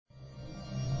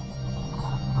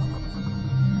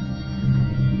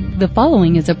The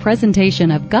following is a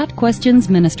presentation of Got Questions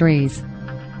Ministries.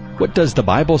 What does the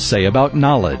Bible say about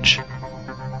knowledge?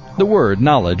 The word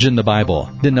knowledge in the Bible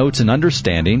denotes an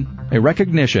understanding, a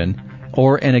recognition,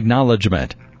 or an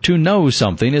acknowledgement. To know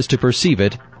something is to perceive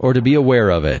it or to be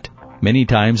aware of it. Many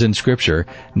times in Scripture,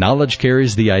 knowledge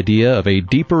carries the idea of a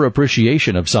deeper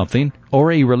appreciation of something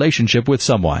or a relationship with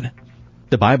someone.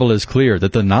 The Bible is clear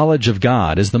that the knowledge of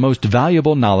God is the most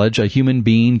valuable knowledge a human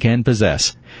being can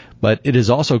possess. But it is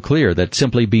also clear that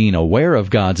simply being aware of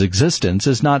God's existence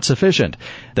is not sufficient.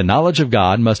 The knowledge of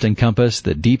God must encompass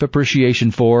the deep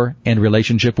appreciation for and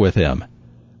relationship with Him.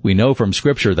 We know from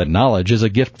Scripture that knowledge is a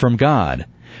gift from God.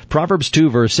 Proverbs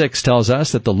 2 verse 6 tells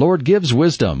us that the Lord gives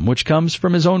wisdom, which comes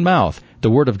from His own mouth, the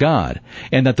Word of God,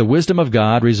 and that the wisdom of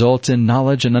God results in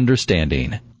knowledge and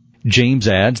understanding. James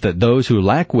adds that those who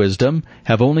lack wisdom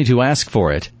have only to ask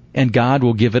for it, and God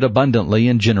will give it abundantly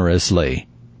and generously.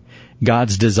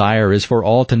 God's desire is for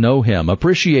all to know Him,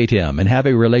 appreciate Him, and have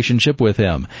a relationship with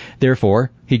Him. Therefore,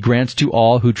 He grants to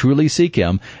all who truly seek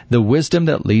Him the wisdom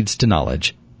that leads to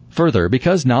knowledge. Further,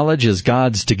 because knowledge is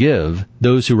God's to give,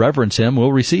 those who reverence Him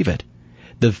will receive it.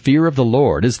 The fear of the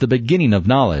Lord is the beginning of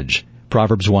knowledge.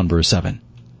 Proverbs 1 verse 7.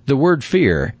 The word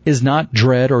fear is not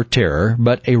dread or terror,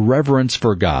 but a reverence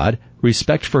for God,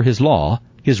 respect for His law,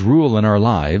 His rule in our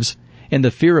lives, and the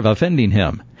fear of offending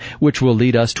Him, which will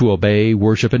lead us to obey,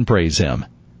 worship, and praise Him.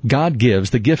 God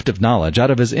gives the gift of knowledge out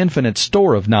of His infinite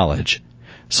store of knowledge.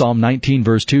 Psalm 19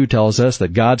 verse 2 tells us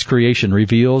that God's creation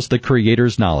reveals the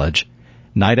Creator's knowledge.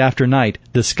 Night after night,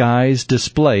 the skies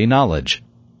display knowledge.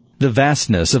 The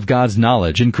vastness of God's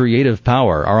knowledge and creative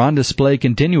power are on display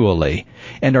continually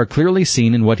and are clearly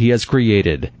seen in what He has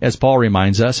created, as Paul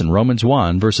reminds us in Romans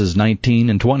 1 verses 19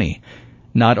 and 20.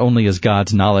 Not only is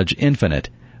God's knowledge infinite,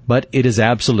 but it is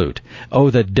absolute. Oh,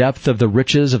 the depth of the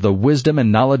riches of the wisdom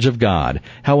and knowledge of God!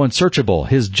 How unsearchable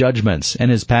His judgments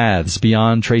and His paths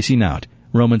beyond tracing out.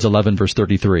 Romans 11 verse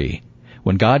 33.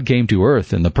 When God came to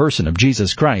earth in the person of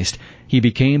Jesus Christ, He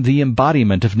became the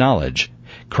embodiment of knowledge.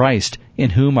 Christ,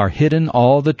 in whom are hidden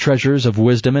all the treasures of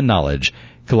wisdom and knowledge.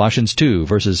 Colossians 2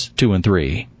 verses 2 and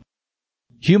 3.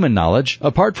 Human knowledge,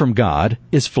 apart from God,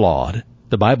 is flawed.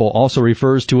 The Bible also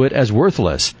refers to it as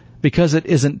worthless, because it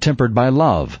isn't tempered by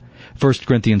love. 1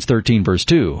 Corinthians 13 verse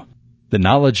 2. The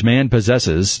knowledge man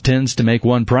possesses tends to make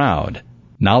one proud.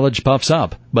 Knowledge puffs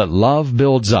up, but love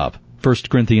builds up. 1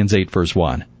 Corinthians 8 verse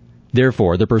 1.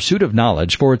 Therefore, the pursuit of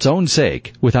knowledge for its own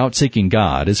sake, without seeking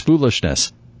God, is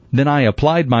foolishness. Then I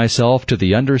applied myself to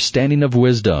the understanding of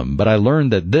wisdom, but I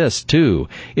learned that this, too,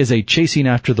 is a chasing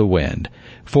after the wind.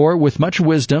 For with much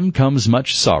wisdom comes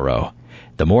much sorrow.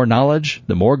 The more knowledge,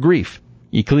 the more grief.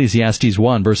 Ecclesiastes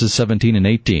 1 verses 17 and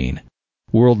 18.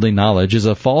 Worldly knowledge is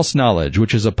a false knowledge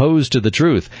which is opposed to the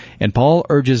truth, and Paul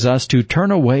urges us to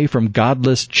turn away from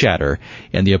godless chatter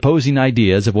and the opposing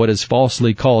ideas of what is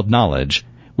falsely called knowledge,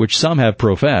 which some have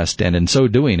professed, and in so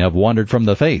doing have wandered from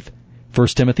the faith. 1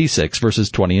 Timothy 6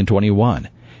 verses 20 and 21.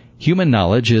 Human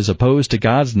knowledge is opposed to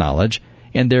God's knowledge,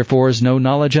 and therefore is no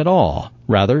knowledge at all.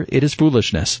 Rather, it is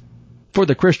foolishness. For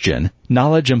the Christian,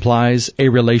 knowledge implies a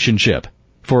relationship.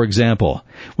 For example,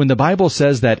 when the Bible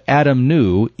says that Adam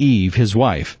knew Eve, his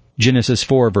wife, Genesis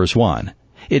 4 verse 1,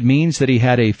 it means that he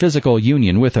had a physical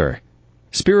union with her.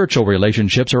 Spiritual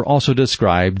relationships are also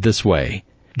described this way.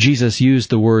 Jesus used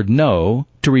the word know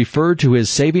to refer to His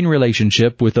saving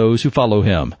relationship with those who follow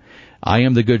Him. I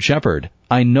am the good shepherd.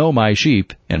 I know my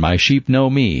sheep, and my sheep know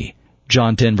me.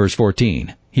 John 10 verse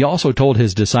 14. He also told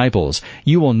His disciples,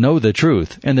 you will know the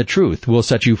truth, and the truth will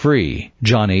set you free.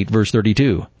 John 8 verse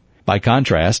 32. By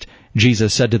contrast,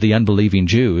 Jesus said to the unbelieving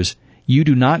Jews, you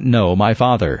do not know my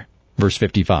Father. Verse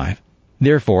 55.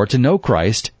 Therefore, to know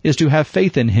Christ is to have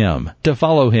faith in Him, to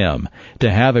follow Him,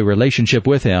 to have a relationship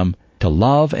with Him, to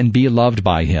love and be loved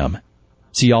by Him.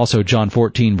 See also John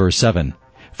 14 verse 7,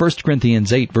 1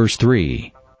 Corinthians 8 verse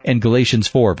 3, and Galatians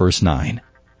 4 verse 9.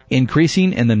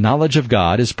 Increasing in the knowledge of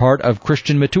God is part of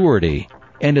Christian maturity,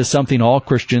 and is something all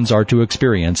Christians are to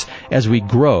experience as we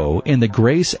grow in the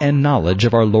grace and knowledge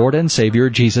of our Lord and Savior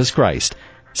Jesus Christ.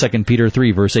 2 Peter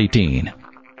 3 verse 18.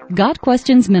 Got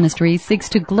Questions Ministry seeks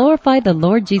to glorify the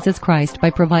Lord Jesus Christ by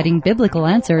providing biblical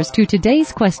answers to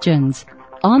today's questions.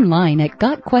 Online at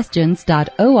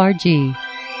GotQuestions.org.